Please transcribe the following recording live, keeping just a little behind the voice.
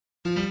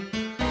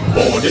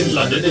Born in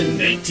London in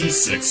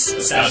 86,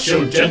 a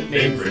stacho gent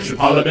named Richard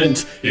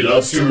Parliament. He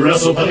loves to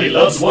wrestle, but he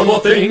loves one more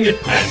thing: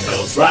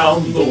 handhelds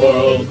round the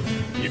world.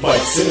 He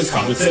fights in his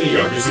comments and he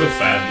argues with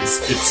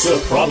fans. It's a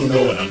problem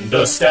no one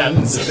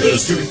understands. If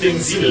there's two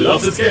things he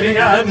loves, it's getting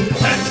and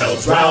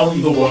handhelds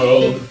round the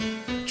world.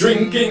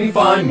 Drinking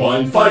fine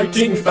wine,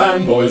 fighting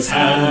fanboys,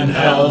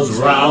 handhelds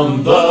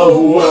round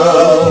the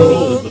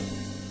world.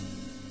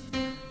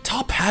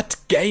 Top Hat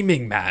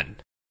Gaming Man.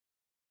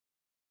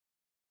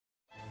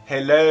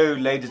 Hello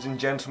ladies and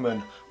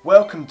gentlemen,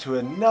 welcome to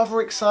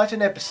another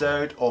exciting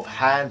episode of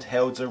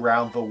Handhelds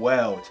Around the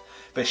World,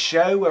 the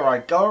show where I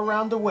go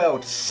around the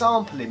world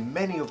sampling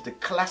many of the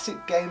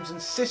classic games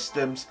and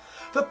systems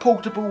the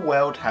portable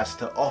world has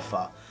to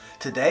offer.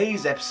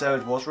 Today's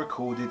episode was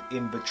recorded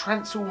in the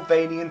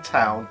Transylvanian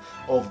town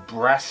of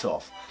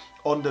Brasov,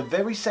 on the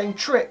very same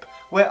trip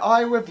where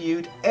I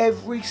reviewed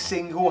every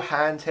single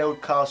handheld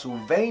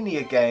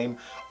Castlevania game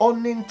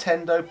on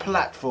Nintendo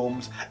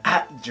platforms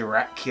at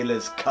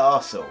Dracula's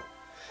Castle.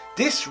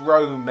 This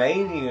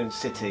Romanian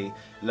city,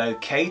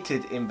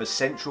 located in the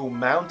central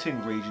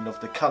mountain region of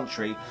the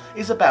country,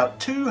 is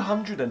about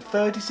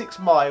 236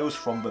 miles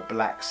from the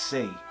Black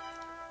Sea.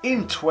 In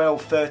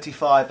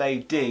 1235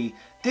 AD,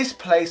 this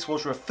place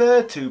was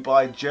referred to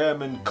by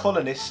German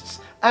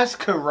colonists as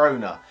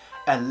Corona,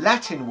 a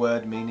Latin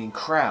word meaning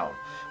crown,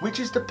 which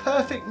is the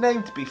perfect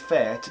name, to be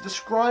fair, to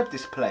describe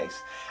this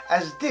place,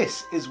 as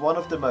this is one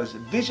of the most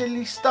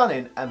visually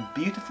stunning and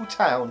beautiful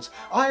towns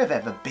I have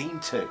ever been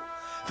to.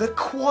 The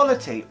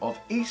quality of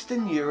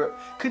Eastern Europe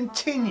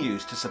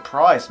continues to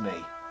surprise me.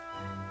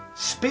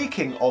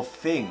 Speaking of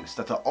things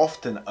that are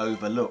often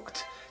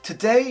overlooked,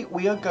 today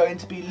we are going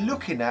to be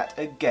looking at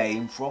a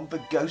game from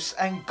the Ghosts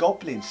and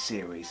Goblins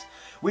series,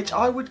 which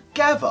I would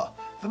gather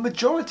the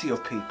majority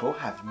of people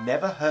have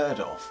never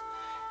heard of.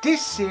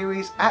 This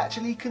series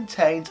actually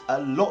contains a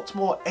lot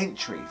more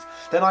entries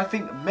than I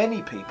think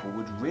many people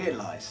would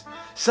realise.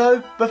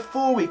 So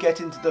before we get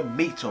into the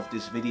meat of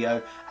this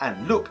video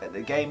and look at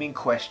the game in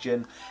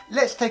question,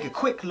 let's take a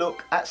quick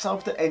look at some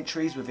of the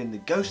entries within the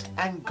Ghosts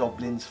and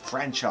Goblins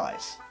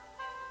franchise.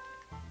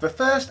 The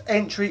first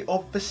entry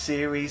of the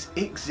series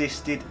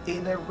existed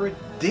in a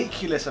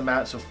ridiculous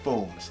amounts of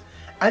forms,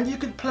 and you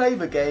could play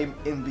the game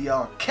in the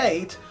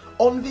arcade,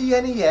 on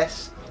the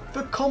NES,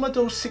 the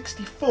Commodore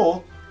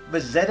 64, the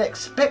ZX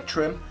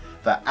Spectrum,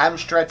 the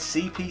Amstrad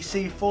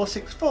CPC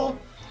 464,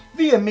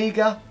 the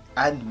Amiga,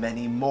 and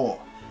many more.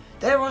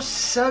 There are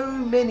so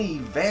many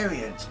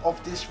variants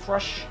of this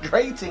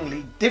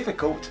frustratingly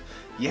difficult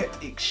yet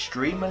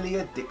extremely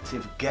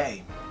addictive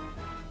game.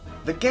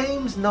 The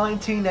game's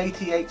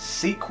 1988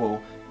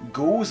 sequel,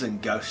 Ghouls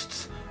and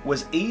Ghosts,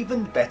 was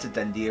even better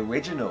than the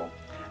original,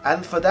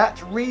 and for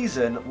that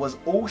reason was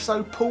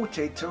also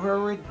ported to a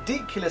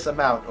ridiculous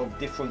amount of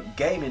different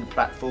gaming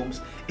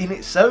platforms in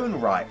its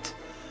own right.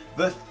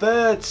 The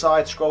third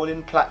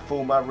side-scrolling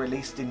platformer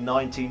released in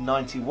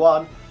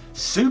 1991,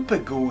 Super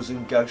Ghouls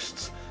and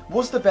Ghosts,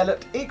 was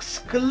developed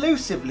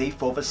exclusively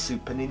for the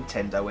Super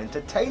Nintendo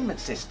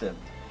Entertainment System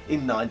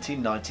in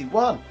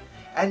 1991,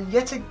 and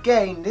yet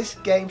again this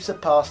game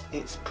surpassed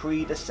its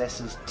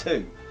predecessors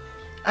too.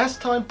 As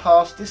time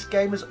passed, this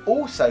game has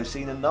also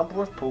seen a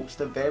number of ports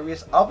to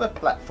various other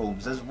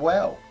platforms as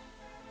well.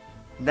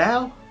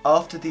 Now,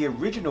 after the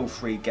original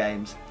three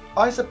games,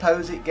 I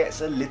suppose it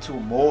gets a little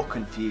more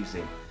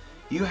confusing.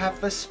 You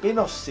have the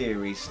spin-off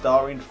series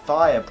starring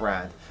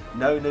Firebrand,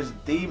 known as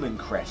Demon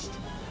Crest,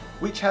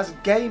 which has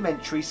game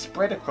entries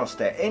spread across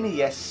their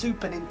NES,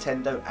 Super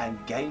Nintendo and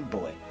Game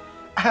Boy.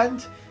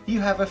 And you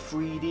have a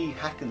 3D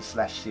hack and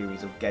slash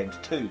series of games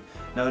too,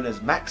 known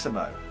as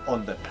Maximo,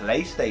 on the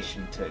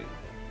PlayStation 2.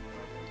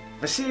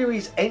 The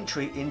series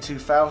entry in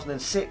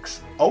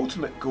 2006,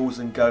 Ultimate Ghouls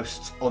and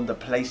Ghosts on the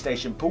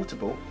PlayStation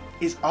Portable,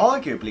 is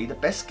arguably the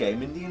best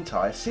game in the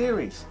entire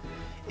series.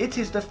 It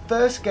is the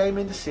first game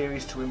in the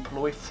series to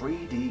employ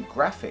 3D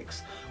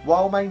graphics,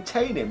 while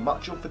maintaining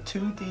much of the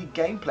 2D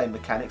gameplay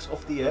mechanics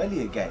of the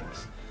earlier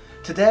games.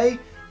 Today,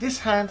 this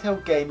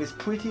handheld game is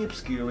pretty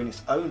obscure in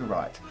its own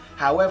right.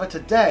 However,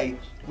 today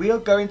we are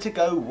going to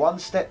go one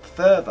step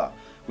further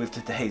with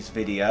today's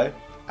video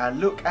and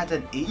look at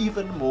an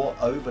even more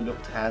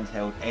overlooked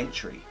handheld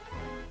entry.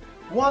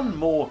 One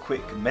more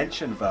quick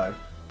mention though,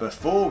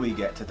 before we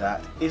get to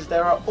that, is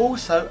there are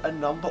also a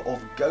number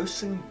of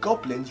Ghosts and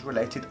Goblins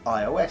related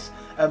iOS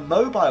and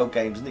mobile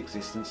games in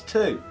existence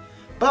too.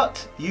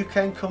 But you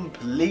can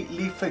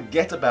completely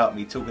forget about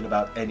me talking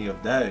about any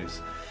of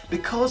those,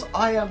 because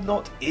I am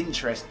not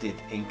interested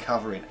in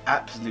covering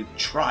absolute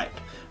tripe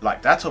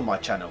like that on my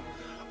channel.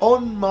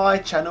 On my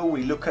channel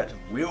we look at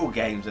real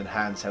games and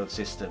handheld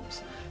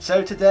systems.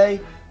 So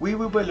today we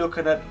will be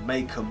looking at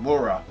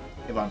Meikamura,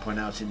 if I'm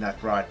pronouncing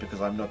that right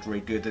because I'm not very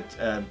good at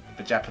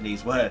the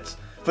Japanese words,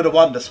 for the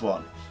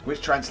WonderSwan,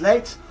 which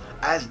translates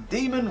as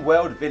Demon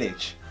World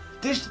Village.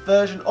 This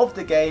version of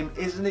the game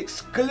is an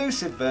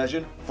exclusive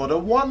version for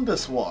the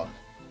WonderSwan.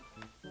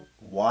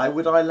 Why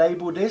would I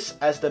label this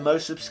as the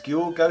most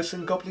obscure Ghosts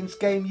and Goblins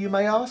game, you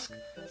may ask?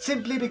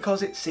 Simply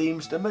because it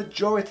seems the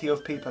majority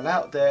of people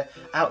out there,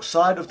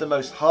 outside of the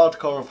most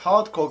hardcore of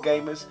hardcore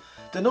gamers,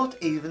 do not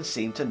even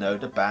seem to know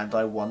the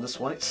Bandai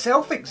WonderSwan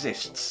itself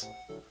exists.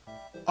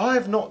 I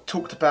have not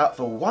talked about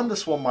the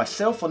WonderSwan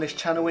myself on this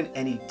channel in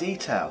any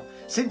detail,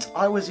 since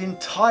I was in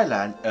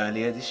Thailand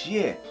earlier this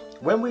year,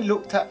 when we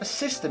looked at the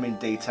system in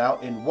detail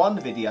in one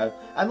video,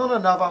 and on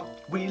another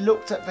we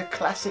looked at the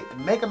classic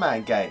Mega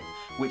Man game,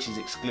 which is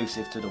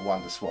exclusive to the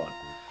WonderSwan.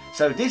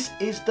 So this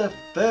is the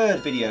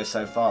third video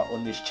so far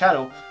on this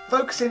channel,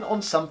 focusing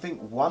on something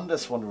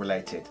WonderSwan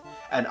related,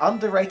 an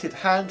underrated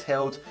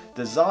handheld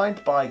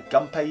designed by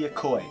Gunpei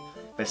Yokoi,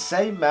 the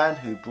same man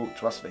who brought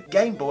to us the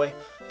Game Boy,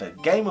 the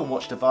Game &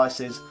 Watch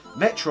devices,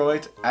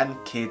 Metroid and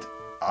Kid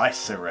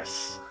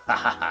Icarus.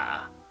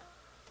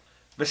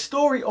 The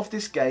story of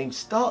this game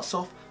starts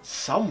off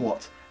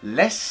somewhat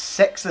less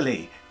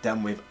sexily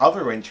than with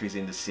other entries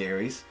in the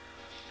series.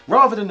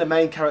 Rather than the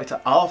main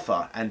character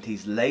Arthur and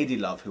his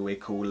ladylove, who we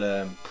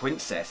call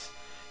Princess,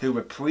 who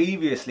were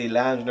previously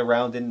lounging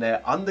around in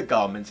their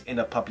undergarments in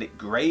a public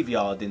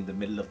graveyard in the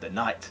middle of the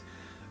night.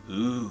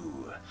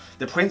 Ooh.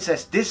 The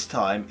princess this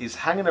time is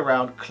hanging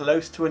around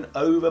close to an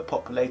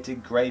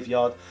overpopulated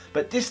graveyard,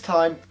 but this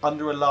time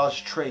under a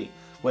large tree,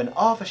 when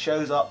Arthur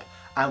shows up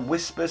and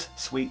whispers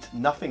sweet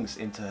nothings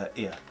into her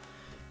ear.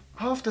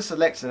 After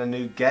selecting a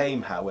new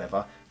game,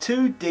 however,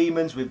 two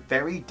demons with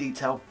very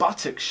detailed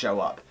buttocks show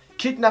up,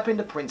 kidnapping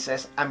the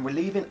princess and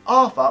relieving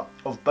Arthur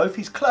of both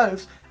his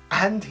clothes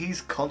and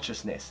his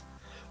consciousness.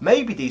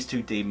 Maybe these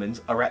two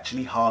demons are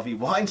actually Harvey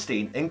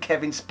Weinstein and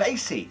Kevin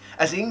Spacey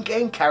as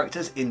in-game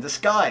characters in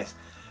disguise.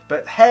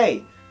 But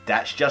hey,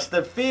 that's just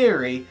a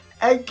theory,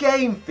 a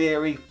game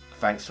theory.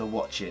 Thanks for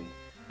watching.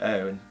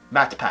 Oh, and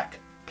MatPack,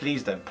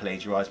 please don't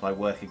plagiarise my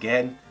work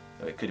again.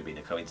 Oh, it could have been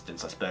a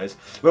coincidence, I suppose.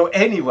 Well,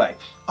 anyway,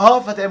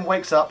 Arthur then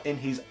wakes up in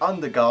his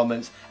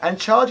undergarments and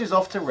charges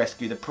off to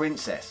rescue the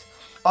princess.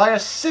 I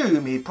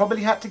assume he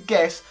probably had to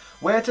guess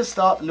where to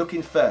start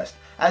looking first,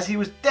 as he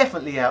was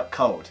definitely out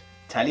cold.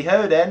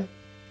 Tally-ho then.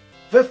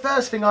 The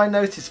first thing I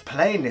noticed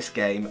playing this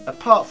game,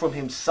 apart from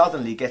him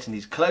suddenly getting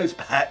his clothes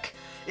back,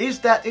 is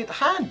that it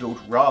handled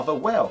rather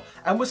well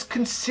and was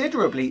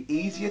considerably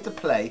easier to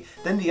play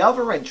than the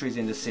other entries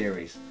in the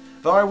series.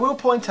 Though I will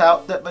point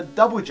out that the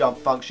double jump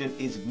function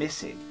is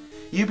missing.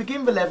 You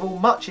begin the level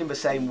much in the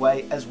same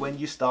way as when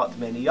you start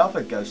many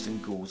other Ghosts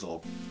and Ghouls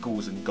or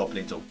Ghouls and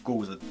Goblins or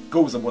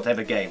Ghouls and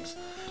whatever games.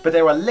 But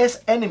there are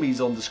less enemies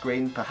on the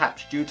screen,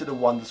 perhaps due to the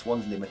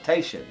WonderSwan's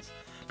limitations.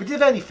 But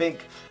if anything,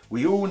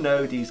 we all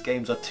know these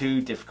games are too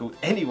difficult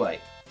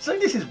anyway, so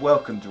this is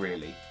welcomed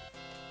really.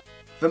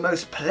 The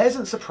most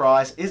pleasant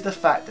surprise is the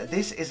fact that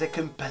this is a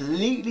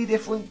completely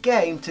different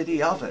game to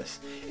the others.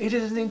 It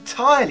is an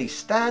entirely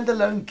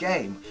standalone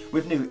game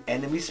with new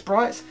enemy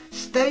sprites,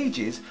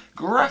 stages,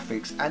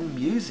 graphics and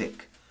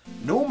music.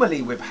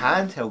 Normally with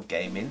handheld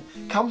gaming,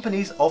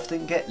 companies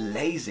often get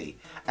lazy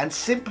and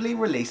simply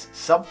release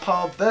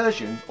subpar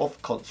versions of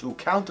console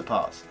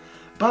counterparts.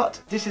 But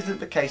this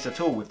isn't the case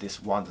at all with this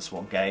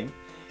WonderSwan game.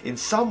 In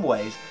some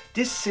ways,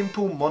 this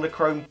simple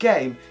monochrome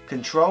game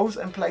controls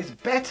and plays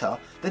better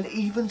than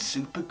even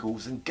Super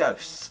Ghouls and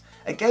Ghosts,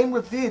 a game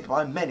revered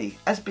by many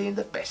as being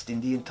the best in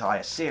the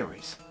entire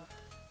series.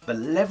 The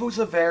levels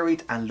are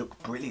varied and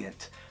look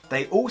brilliant.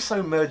 They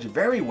also merge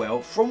very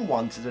well from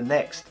one to the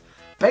next.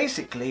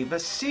 Basically, the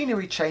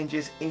scenery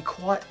changes in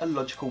quite a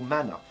logical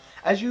manner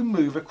as you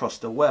move across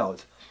the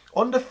world.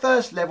 On the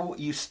first level,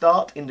 you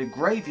start in the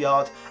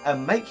graveyard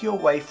and make your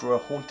way through a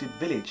haunted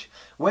village,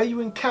 where you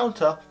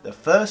encounter the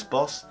first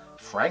boss,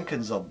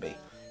 Frankenzombie.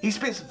 He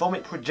spits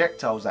vomit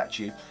projectiles at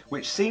you,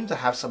 which seem to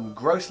have some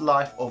gross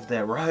life of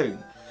their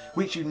own,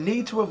 which you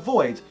need to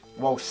avoid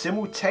while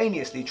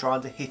simultaneously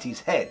trying to hit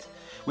his head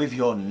with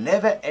your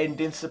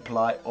never-ending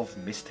supply of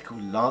mystical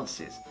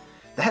lances.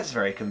 That's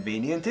very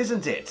convenient,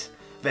 isn't it?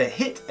 The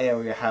hit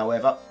area,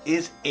 however,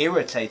 is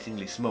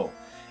irritatingly small.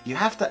 You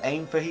have to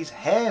aim for his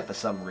hair for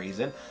some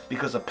reason,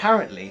 because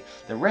apparently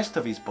the rest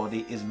of his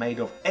body is made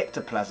of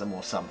ectoplasm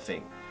or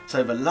something,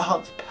 so the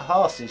lance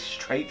passes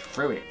straight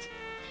through it.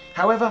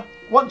 However,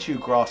 once you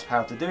grasp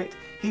how to do it,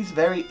 he's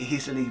very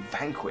easily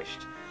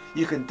vanquished.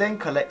 You can then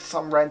collect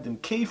some random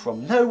key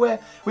from nowhere,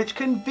 which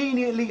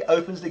conveniently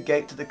opens the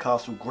gate to the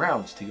castle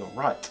grounds to your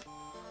right.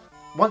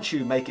 Once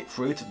you make it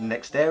through to the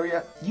next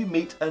area, you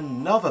meet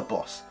another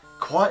boss,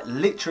 quite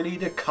literally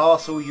the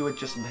castle you had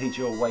just made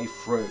your way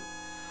through.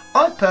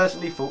 I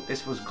personally thought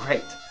this was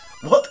great.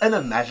 What an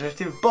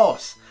imaginative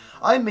boss!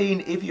 I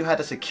mean, if you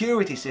had a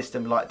security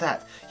system like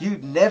that,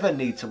 you'd never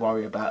need to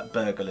worry about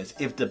burglars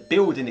if the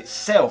building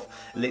itself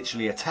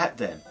literally attacked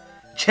them.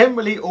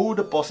 Generally, all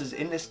the bosses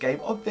in this game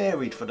are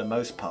varied for the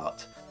most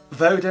part,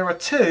 though there are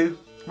two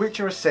which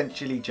are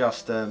essentially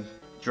just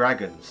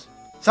dragons.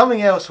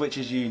 Something else which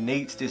is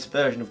unique to this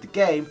version of the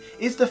game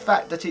is the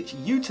fact that it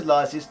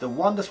utilises the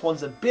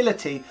WonderSwan's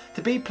ability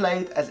to be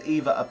played as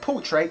either a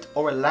portrait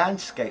or a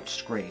landscape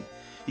screen,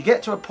 You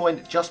get to a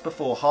point just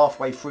before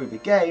halfway through the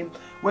game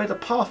where the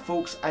path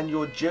forks and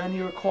your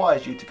journey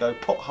requires you to go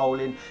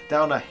potholing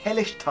down a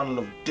hellish tunnel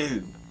of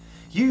doom.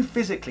 You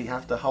physically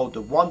have to hold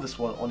the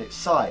Wonderswan on its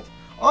side.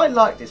 I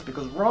like this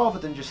because rather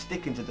than just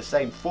sticking to the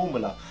same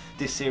formula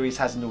this series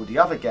has in all the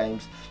other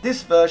games,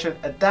 this version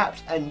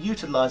adapts and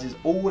utilises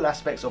all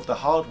aspects of the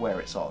hardware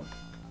it's on.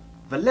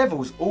 The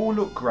levels all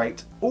look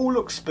great, all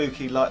look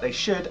spooky like they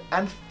should,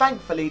 and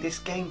thankfully this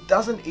game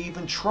doesn't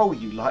even troll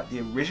you like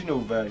the original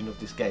version of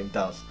this game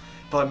does,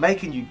 by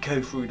making you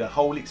go through the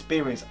whole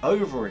experience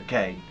over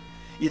again.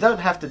 You don't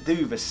have to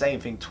do the same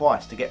thing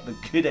twice to get the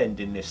good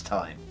ending this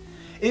time.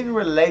 In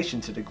relation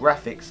to the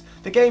graphics,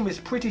 the game is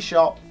pretty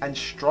sharp and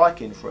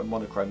striking for a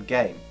monochrome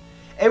game.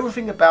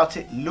 Everything about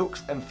it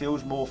looks and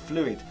feels more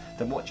fluid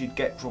than what you'd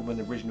get from an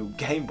original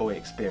Game Boy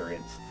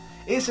experience.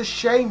 It's a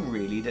shame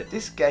really that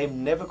this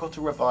game never got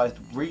a revised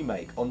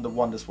remake on the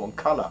Wonderswan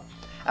colour,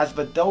 as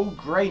the dull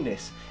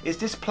greyness is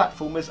this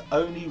platformer's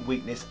only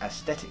weakness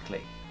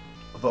aesthetically.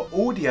 The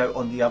audio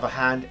on the other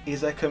hand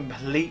is a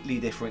completely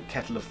different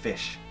kettle of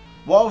fish.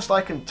 Whilst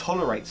I can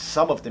tolerate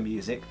some of the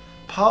music,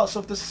 parts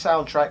of the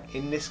soundtrack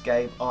in this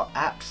game are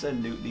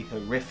absolutely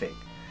horrific,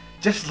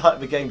 just like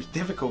the game's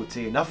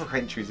difficulty in other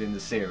entries in the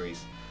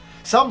series.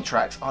 Some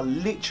tracks are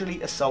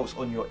literally assaults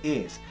on your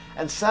ears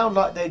and sound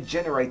like they're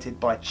generated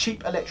by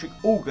cheap electric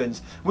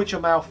organs which are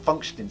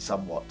malfunctioning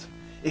somewhat.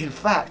 In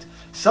fact,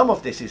 some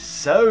of this is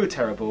so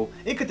terrible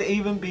it could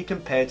even be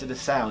compared to the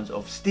sounds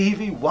of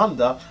Stevie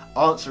Wonder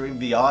answering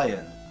the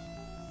iron.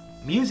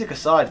 Music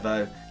aside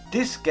though,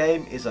 this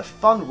game is a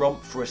fun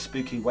romp for a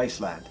spooky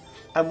wasteland,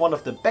 and one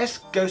of the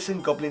best Ghosts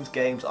and Goblins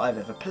games I've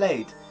ever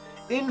played.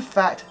 In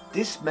fact,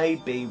 this may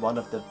be one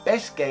of the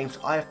best games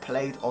I have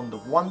played on the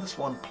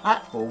Wonderswan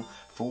platform,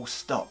 full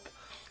stop.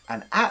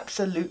 An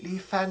absolutely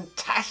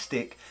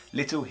fantastic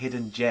little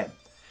hidden gem.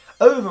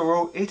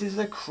 Overall, it is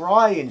a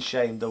crying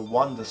shame the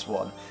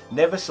Wonderswan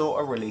never saw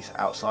a release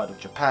outside of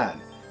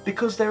Japan,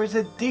 because there is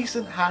a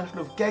decent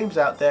handful of games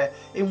out there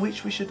in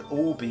which we should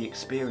all be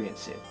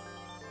experiencing.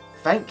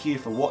 Thank you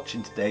for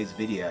watching today's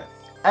video.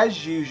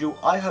 As usual,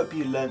 I hope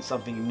you learned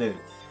something new,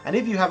 and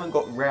if you haven't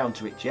got round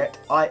to it yet,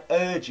 I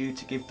urge you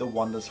to give the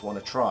Wonderswan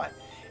a try.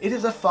 It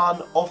is a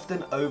fun,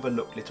 often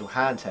overlooked little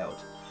handheld.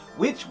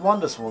 Which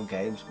Wonderswan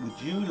games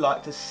would you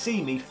like to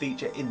see me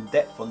feature in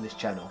depth on this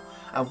channel?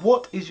 And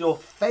what is your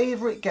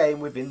favourite game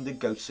within the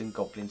Ghosts and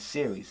Goblins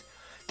series?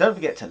 Don't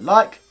forget to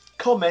like,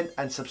 comment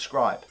and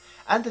subscribe,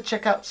 and to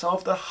check out some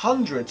of the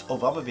hundreds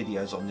of other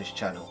videos on this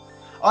channel.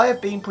 I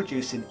have been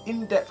producing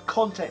in-depth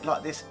content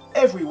like this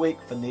every week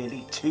for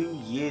nearly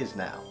 2 years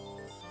now.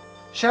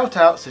 Shout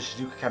outs to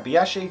Shizuka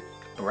Kabayashi,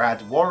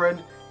 Brad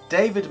Warren,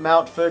 David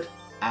Mountford,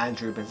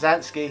 Andrew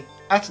Benzansky,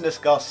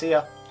 Atanas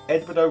Garcia,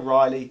 Edward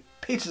O'Reilly,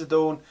 Peter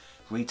Dawn,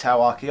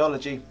 Retail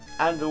Archaeology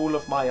and all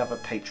of my other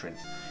patrons.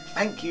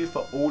 Thank you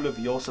for all of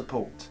your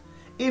support.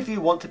 If you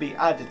want to be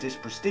added to this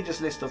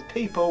prestigious list of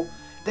people,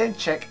 then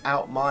check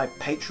out my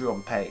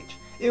Patreon page.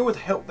 It would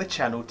help the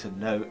channel to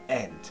no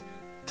end.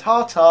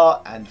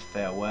 Ta-ta and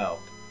farewell.